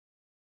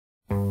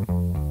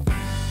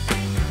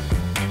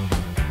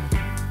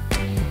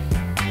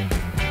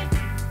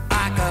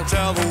can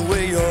tell the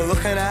way you're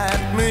looking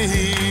at me.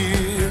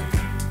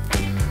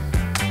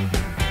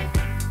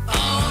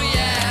 Oh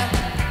yeah,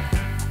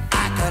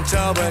 I can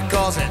tell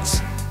because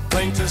it's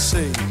plain to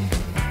see.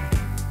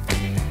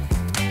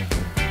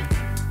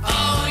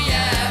 oh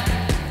yeah,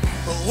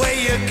 The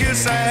way you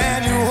kiss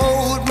and you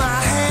hold my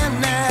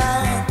hand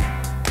now.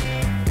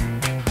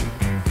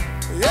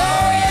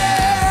 Oh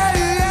yeah,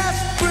 yes,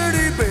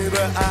 pretty baby,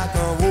 I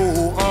can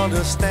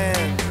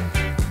understand.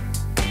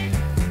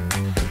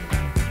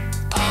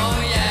 oh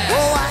yeah,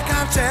 Oh, I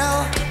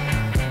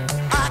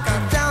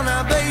can tell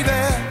now,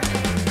 baby.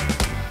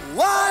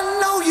 Why,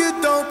 no, you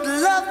don't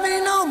love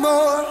me no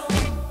more.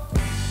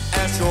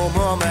 Ask your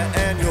mama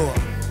and your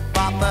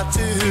papa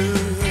too.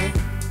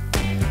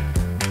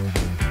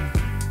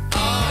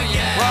 oh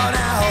yeah, Well,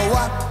 now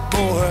what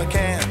more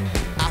can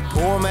a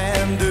poor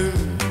man do?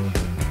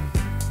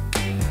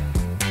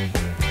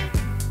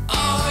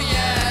 oh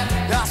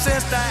yeah, Your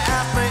sister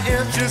asked me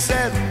if she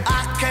said I